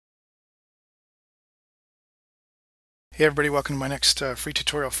Hey everybody, welcome to my next free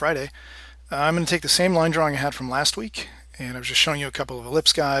tutorial Friday. I'm going to take the same line drawing I had from last week, and I was just showing you a couple of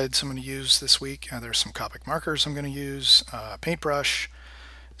ellipse guides I'm going to use this week. There's some Copic markers I'm going to use, paintbrush,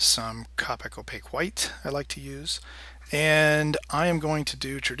 some Copic opaque white I like to use, and I am going to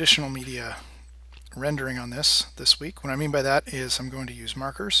do traditional media rendering on this week. What I mean by that is I'm going to use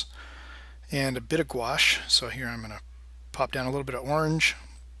markers and a bit of gouache. So here I'm going to pop down a little bit of orange,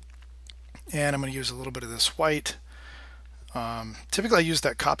 and I'm going to use a little bit of this white. Typically I use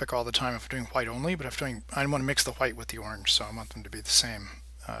that Copic all the time if I'm doing white only, but I want to mix the white with the orange, so I want them to be the same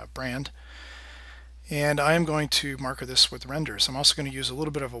brand. And I am going to marker this with renders. I'm also going to use a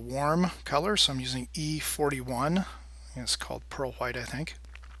little bit of a warm color, so I'm using E41. It's called Pearl White, I think.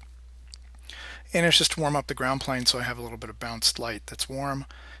 And it's just to warm up the ground plane, so I have a little bit of bounced light that's warm.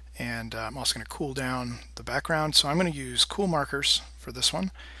 And I'm also going to cool down the background, so I'm going to use cool markers for this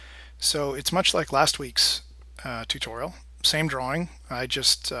one. So it's much like last week's tutorial. Same drawing. I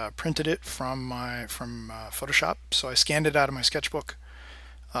just printed it from Photoshop. So I scanned it out of my sketchbook,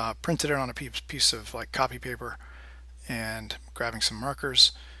 printed it on a piece of like copy paper, and grabbing some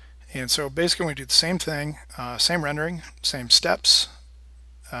markers. And so basically we do the same thing, same rendering, same steps,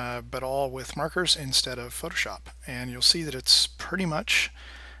 but all with markers instead of Photoshop. And you'll see that it's pretty much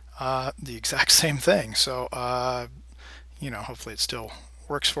the exact same thing. So hopefully it still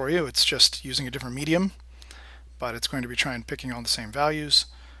works for you. It's just using a different medium, but it's going to be picking all the same values.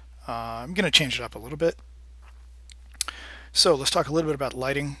 I'm going to change it up a little bit. So let's talk a little bit about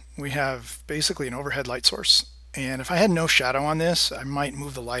lighting. We have basically an overhead light source, and if I had no shadow on this, I might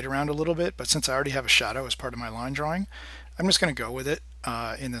move the light around a little bit, but since I already have a shadow as part of my line drawing, I'm just going to go with it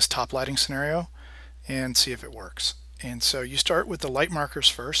in this top lighting scenario and see if it works. And so you start with the light markers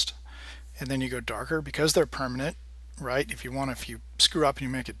first, and then you go darker because they're permanent. Right? If you screw up and you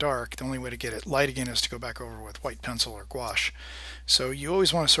make it dark, the only way to get it light again is to go back over with white pencil or gouache. So you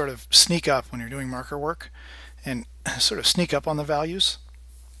always want to sort of sneak up when you're doing marker work and sort of sneak up on the values,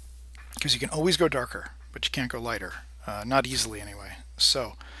 because you can always go darker, but you can't go lighter. Not easily anyway.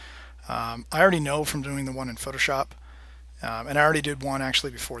 So I already know from doing the one in Photoshop, and I already did one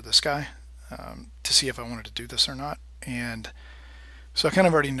actually before this guy to see if I wanted to do this or not. And so I kind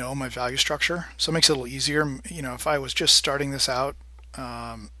of already know my value structure, so it makes it a little easier. If I was just starting this out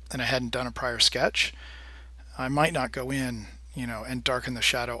and I hadn't done a prior sketch, I might not go in, and darken the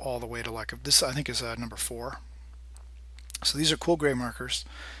shadow all the way to like this. I think is number 4. So these are cool gray markers,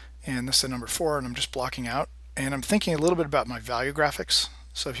 and this is number 4, and I'm just blocking out. And I'm thinking a little bit about my value graphics.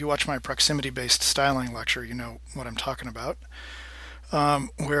 So if you watch my proximity-based styling lecture, you know what I'm talking about.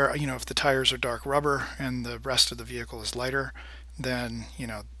 Where if the tires are dark rubber and the rest of the vehicle is lighter, then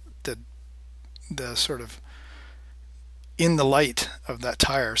the sort of in the light of that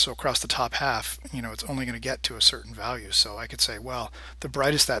tire, so across the top half, it's only going to get to a certain value. So I could say, well, the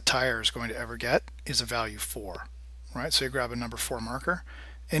brightest that tire is going to ever get is a value 4, right? So you grab a number 4 marker,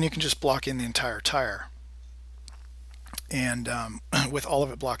 and you can just block in the entire tire. And with all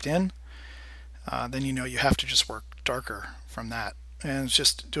of it blocked in, then you have to just work darker from that. And it's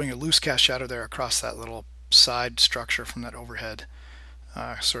just doing a loose cast shadow there across that little side structure from that overhead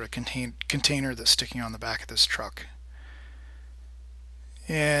sort of container that's sticking on the back of this truck.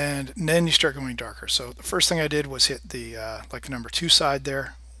 And then you start going darker. So the first thing I did was hit the like the number 2 side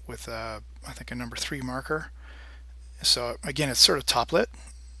there with I think a number 3 marker. So again, it's sort of top lit,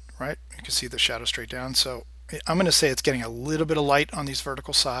 right? You can see the shadow straight down. So I'm going to say it's getting a little bit of light on these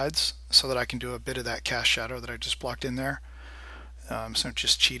vertical sides so that I can do a bit of that cast shadow that I just blocked in there. So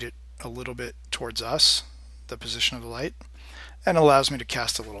just cheat it a little bit towards us, the position of the light, and allows me to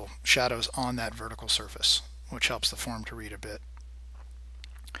cast a little shadows on that vertical surface, which helps the form to read a bit.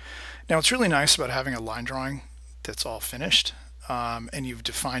 Now what's really nice about having a line drawing that's all finished, and you've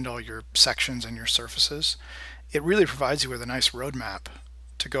defined all your sections and your surfaces, it really provides you with a nice roadmap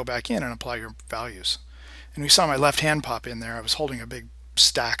to go back in and apply your values. And we saw my left hand pop in there. I was holding a big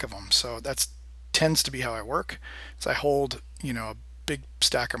stack of them, so that tends to be how I work. So I hold a big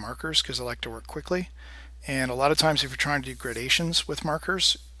stack of markers because I like to work quickly. And a lot of times if you're trying to do gradations with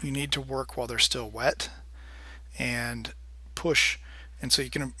markers, you need to work while they're still wet and push. And so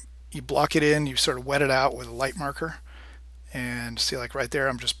you block it in, you sort of wet it out with a light marker, and see, like right there,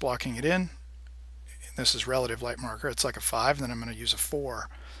 I'm just blocking it in. This is relative light marker. It's like a 5, and then I'm going to use a 4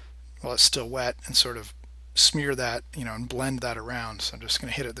 while it's still wet and sort of smear that, and blend that around. So I'm just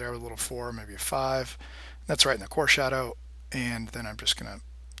going to hit it there with a little 4, maybe a 5. That's right in the core shadow, and then I'm just going to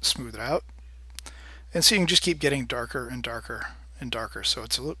smooth it out. And so you can just keep getting darker and darker and darker. So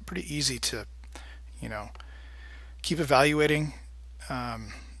it's pretty easy to, keep evaluating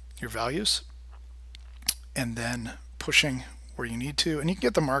your values, and then pushing where you need to, and you can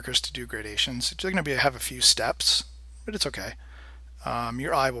get the markers to do gradations. It's going to have a few steps, but it's okay.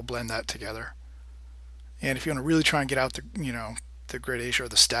 Your eye will blend that together. And if you want to really try and get out the gradation or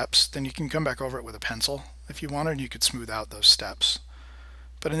the steps, then you can come back over it with a pencil if you wanted, and you could smooth out those steps.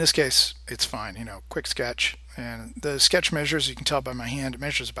 But in this case, it's fine. Quick sketch. And the sketch measures, you can tell by my hand, it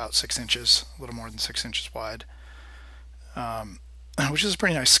measures about 6 inches, a little more than 6 inches wide, which is a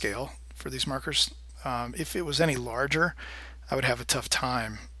pretty nice scale for these markers. If it was any larger, I would have a tough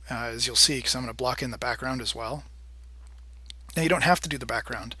time, as you'll see, because I'm going to block in the background as well. Now, you don't have to do the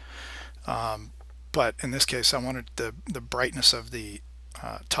background, but in this case, I wanted the brightness of the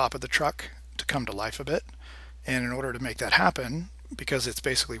top of the truck to come to life a bit. And in order to make that happen, because it's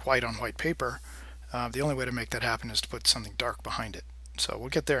basically white on white paper, the only way to make that happen is to put something dark behind it. So we'll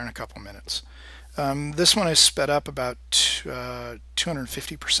get there in a couple minutes. This one is sped up about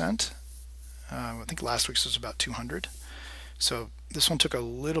 250%. I think last week's was about 200. So this one took a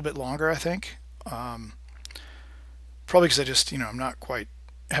little bit longer, I think. Probably because I just, I'm not quite,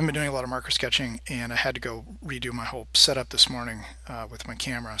 haven't been doing a lot of marker sketching, and I had to go redo my whole setup this morning with my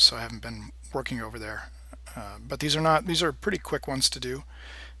camera, so I haven't been working over there. But these are pretty quick ones to do.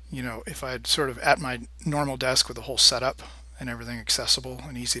 If I had sort of at my normal desk with the whole setup and everything accessible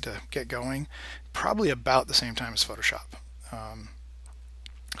and easy to get going, probably about the same time as Photoshop.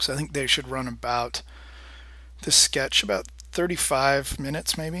 So I think they should run about this sketch about 35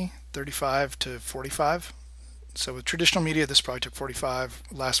 minutes, maybe 35 to 45. So with traditional media, this probably took 45.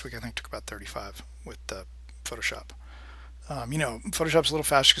 Last week, I think, took about 35 with Photoshop. Photoshop's a little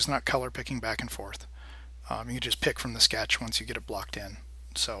faster because it's not color picking back and forth. You can just pick from the sketch once you get it blocked in.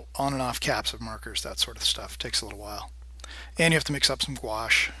 So on and off caps of markers, that sort of stuff, takes a little while. And you have to mix up some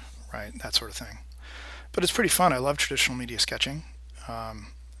gouache, right, that sort of thing. But it's pretty fun. I love traditional media sketching.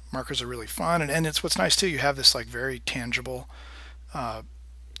 Markers are really fun, and it's what's nice too, you have this like very tangible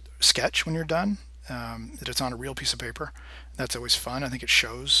sketch when you're done, that it's on a real piece of paper. That's always fun. I think it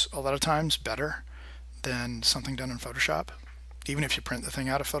shows a lot of times better than something done in Photoshop. Even if you print the thing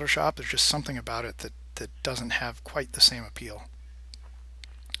out of Photoshop, there's just something about it that doesn't have quite the same appeal.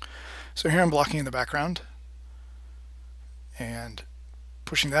 So here I'm blocking in the background and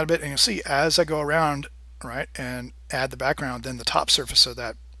pushing that a bit, and you'll see as I go around, right, and add the background, then the top surface of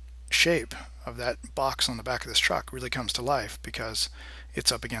that shape of that box on the back of this truck really comes to life because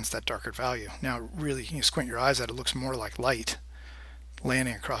it's up against that darker value. Now really, you squint your eyes at it, it looks more like light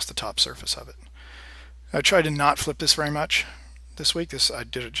landing across the top surface of it. I tried to not flip this very much this week. I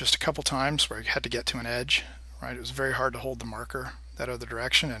did it just a couple times where I had to get to an edge, right? It was very hard to hold the marker that other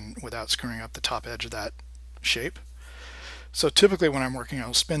direction and without screwing up the top edge of that shape. So typically when I'm working,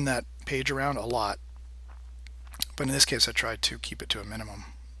 I'll spin that page around a lot, but in this case I tried to keep it to a minimum.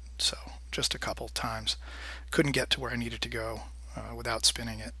 So just a couple times. Couldn't get to where I needed to go without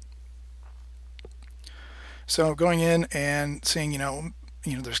spinning it. So going in and seeing,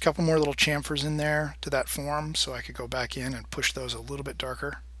 there's a couple more little chamfers in there to that form, so I could go back in and push those a little bit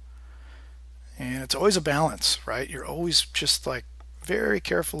darker. And it's always a balance, right? You're always just like very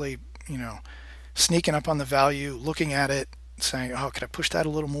carefully, sneaking up on the value, looking at it, saying, oh, could I push that a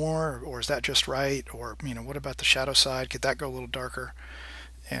little more, or is that just right? Or, what about the shadow side? Could that go a little darker?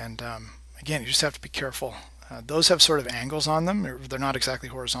 And again, you just have to be careful. Those have sort of angles on them. They're not exactly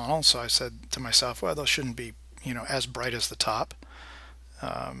horizontal, so I said to myself, well, those shouldn't be, as bright as the top.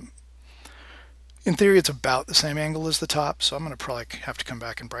 In theory, it's about the same angle as the top, so I'm going to probably have to come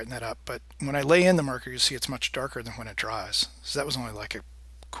back and brighten that up. But when I lay in the marker, you see it's much darker than when it dries. So that was only like a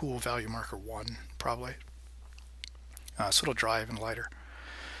cool value marker 1, probably. So it'll dry even lighter.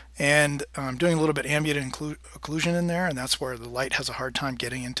 And I'm doing a little bit ambient occlusion in there, and that's where the light has a hard time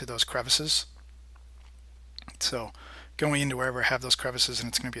getting into those crevices. So going into wherever I have those crevices, and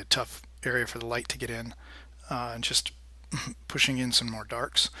it's going to be a tough area for the light to get in, and just pushing in some more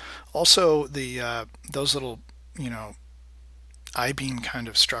darks. Also, those little, I-beam kind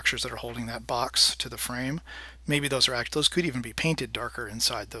of structures that are holding that box to the frame, maybe those could even be painted darker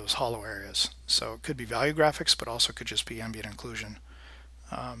inside those hollow areas. So it could be value graphics, but also could just be ambient occlusion,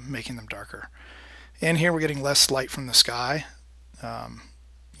 making them darker. And here we're getting less light from the sky,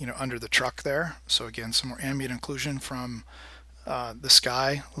 under the truck there. So again, some more ambient occlusion from the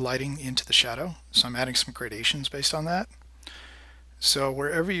sky lighting into the shadow. So I'm adding some gradations based on that. So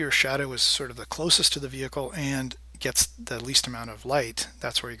wherever your shadow is sort of the closest to the vehicle and gets the least amount of light,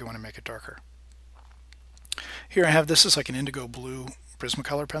 that's where you want to make it darker. Here I have, this is like an indigo blue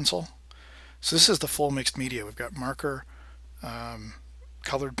Prismacolor pencil. So this is the full mixed media. We've got marker,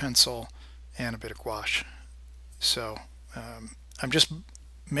 colored pencil, and a bit of gouache. So I'm just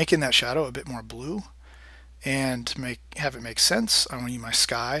making that shadow a bit more blue, And to have it make sense, I want to use my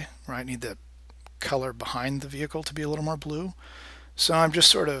sky, right? I need the color behind the vehicle to be a little more blue. So I'm just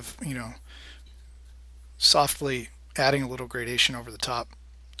sort of, softly adding a little gradation over the top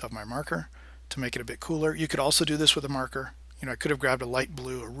of my marker to make it a bit cooler. You could also do this with a marker. I could have grabbed a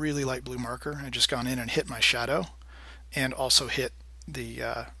really light blue marker and just gone in and hit my shadow and also hit the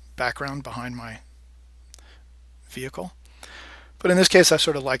background behind my vehicle. But in this case, I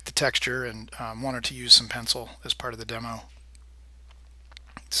sort of liked the texture and wanted to use some pencil as part of the demo.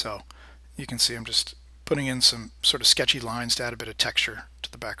 So you can see I'm just putting in some sort of sketchy lines to add a bit of texture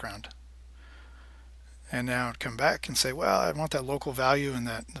to the background. And now I'd come back and say, well, I want that local value and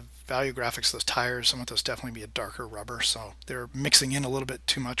the value graphics of those tires. I want those definitely be a darker rubber. So they're mixing in a little bit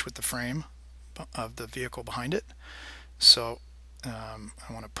too much with the frame of the vehicle behind it. So I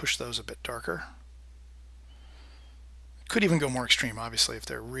want to push those a bit darker. Could even go more extreme, obviously, if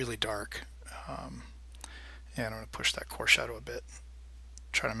they're really dark. And I'm going to push that core shadow a bit.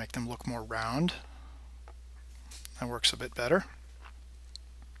 Try to make them look more round. That works a bit better.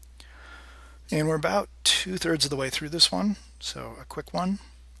 And we're about 2/3 of the way through this one, so a quick one.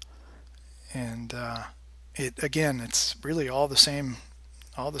 And again, it's really all the same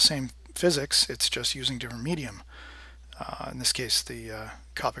physics. It's just using different medium. In this case, the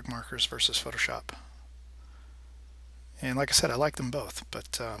Copic markers versus Photoshop. And like I said, I like them both,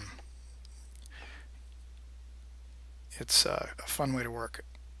 but it's a fun way to work.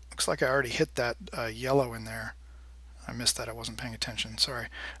 Looks like I already hit that yellow in there. I missed that. I wasn't paying attention. Sorry.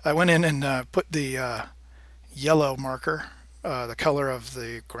 I went in and put the yellow marker, the color of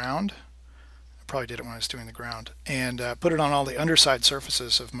the ground. I probably did it when I was doing the ground. And put it on all the underside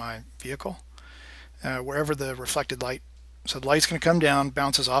surfaces of my vehicle. Wherever the reflected light, so the light's going to come down,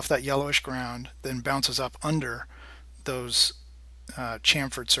 bounces off that yellowish ground, then bounces up under those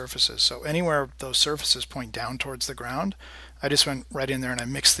chamfered surfaces. So anywhere those surfaces point down towards the ground, I just went right in there and I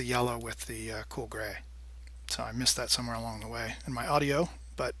mixed the yellow with the cool gray. So I missed that somewhere along the way in my audio,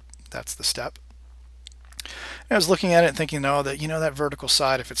 but that's the step. And I was looking at it and thinking, no, that vertical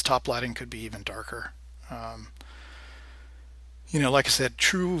side, if it's top lighting, could be even darker. Like I said,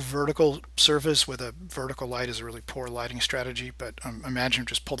 true vertical surface with a vertical light is a really poor lighting strategy, but imagine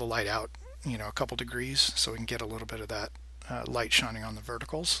just pull the light out, a couple degrees so we can get a little bit of that light shining on the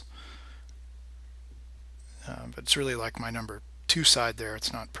verticals. But it's really like my number 2 side there.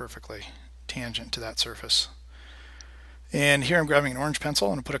 It's not perfectly tangent to that surface. And here I'm grabbing an orange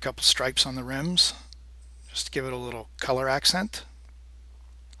pencil and put a couple stripes on the rims just to give it a little color accent.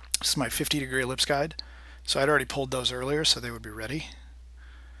 This is my 50-degree ellipse guide. So I'd already pulled those earlier, so they would be ready.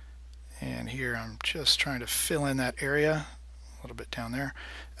 And here I'm just trying to fill in that area a little bit down there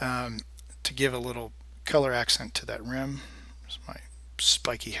to give a little color accent to that rim. There's my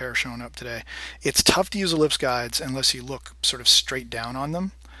spiky hair showing up today. It's tough to use ellipse guides unless you look sort of straight down on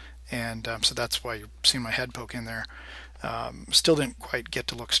them. And so that's why you're seeing my head poke in there. Still didn't quite get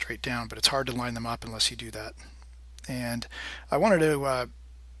to look straight down, but it's hard to line them up unless you do that. And I wanted to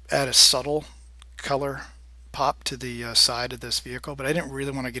add a subtle color pop to the side of this vehicle, but I didn't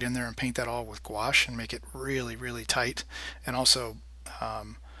really want to get in there and paint that all with gouache and make it really, really tight and also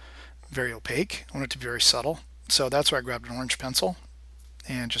very opaque. I want it to be very subtle. So that's why I grabbed an orange pencil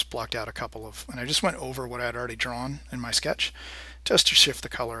and just blocked out a couple of, and I just went over what I had already drawn in my sketch just to shift the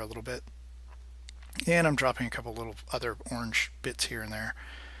color a little bit. And I'm dropping a couple little other orange bits here and there.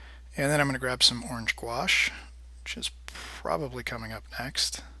 And then I'm going to grab some orange gouache, which is probably coming up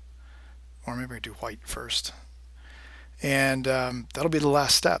next. Or maybe I do white first. And that'll be the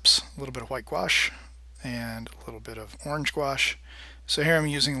last steps. A little bit of white gouache and a little bit of orange gouache. So here I'm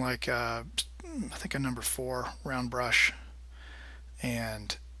using like, I think a number 4 round brush.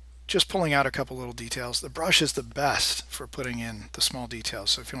 And just pulling out a couple little details. The brush is the best for putting in the small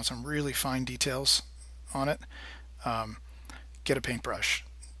details. So if you want some really fine details on it, get a paintbrush.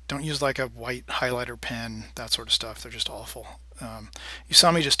 Don't use like a white highlighter pen, that sort of stuff. They're just awful. You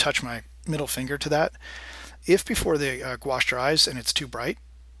saw me just touch my middle finger to that. If before the gouache dries and it's too bright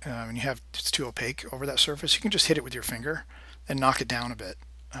and it's too opaque over that surface, you can just hit it with your finger and knock it down a bit.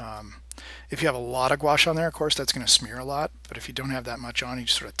 If you have a lot of gouache on there, of course, that's going to smear a lot. But if you don't have that much on, you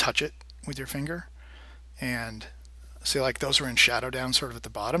just sort of touch it with your finger. And see, like those were in shadow down sort of at the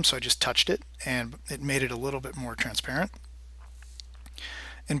bottom, so I just touched it and it made it a little bit more transparent.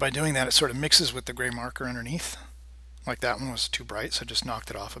 And by doing that, it sort of mixes with the gray marker underneath. Like that one was too bright, so I just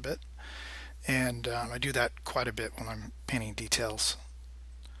knocked it off a bit. And I do that quite a bit when I'm painting details.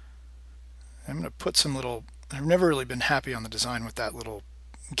 I'm going to put some little, I've never really been happy on the design with that little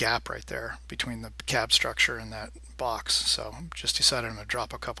gap right there between the cab structure and that box. So just decided I'm going to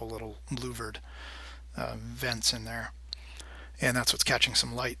drop a couple little louvered vents in there. And that's what's catching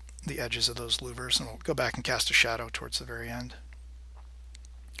some light, the edges of those louvers, and we'll go back and cast a shadow towards the very end.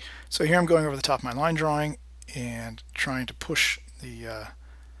 So here I'm going over the top of my line drawing and trying to push the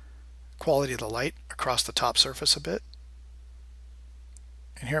quality of the light across the top surface a bit.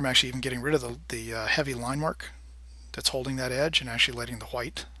 And here I'm actually even getting rid of the heavy line mark that's holding that edge and actually letting the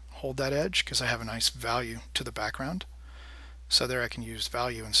white hold that edge because I have a nice value to the background. So there I can use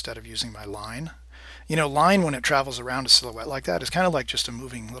value instead of using my line. You know, line when it travels around a silhouette like that is kind of like just a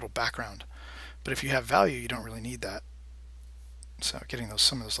moving little background. But if you have value, you don't really need that. So getting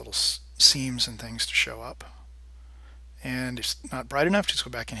some of those little seams and things to show up. And if it's not bright enough, just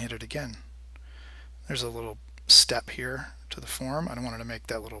go back and hit it again. There's a little step here to the form. I don't want to make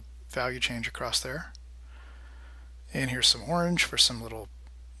that little value change across there. And here's some orange for some little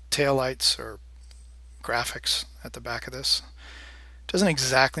tail lights or graphics at the back of this. Doesn't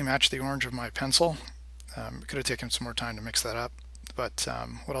exactly match the orange of my pencil. Could have taken some more time to mix that up. But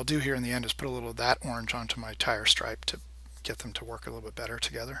what I'll do here in the end is put a little of that orange onto my tire stripe to get them to work a little bit better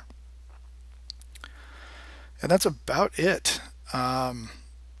together. And that's about it. I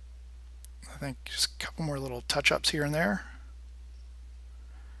think just a couple more little touch-ups here and there.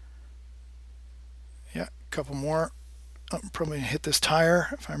 Yeah, a couple more. I'm probably going to hit this tire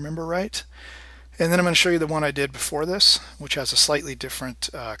if I remember right. And then I'm going to show you the one I did before this, which has a slightly different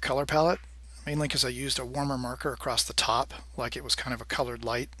color palette, mainly because I used a warmer marker across the top, like it was kind of a colored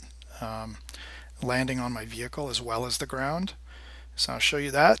light landing on my vehicle as well as the ground. So I'll show you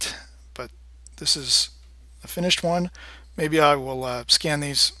that, but this is a finished one. Maybe I will scan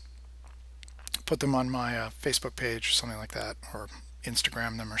these, put them on my Facebook page or something like that, or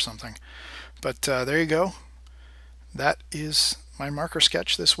Instagram them or something. But there you go. That is my marker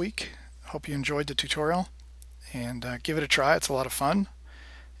sketch this week. Hope you enjoyed the tutorial, and give it a try. It's a lot of fun.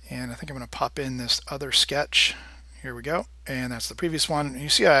 And I think I'm going to pop in this other sketch. Here we go. And that's the previous one. And you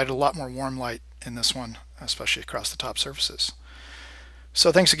see I added a lot more warm light in this one, especially across the top surfaces.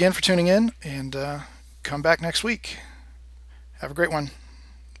 So thanks again for tuning in, and come back next week. Have a great one.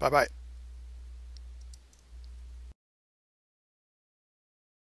 Bye-bye.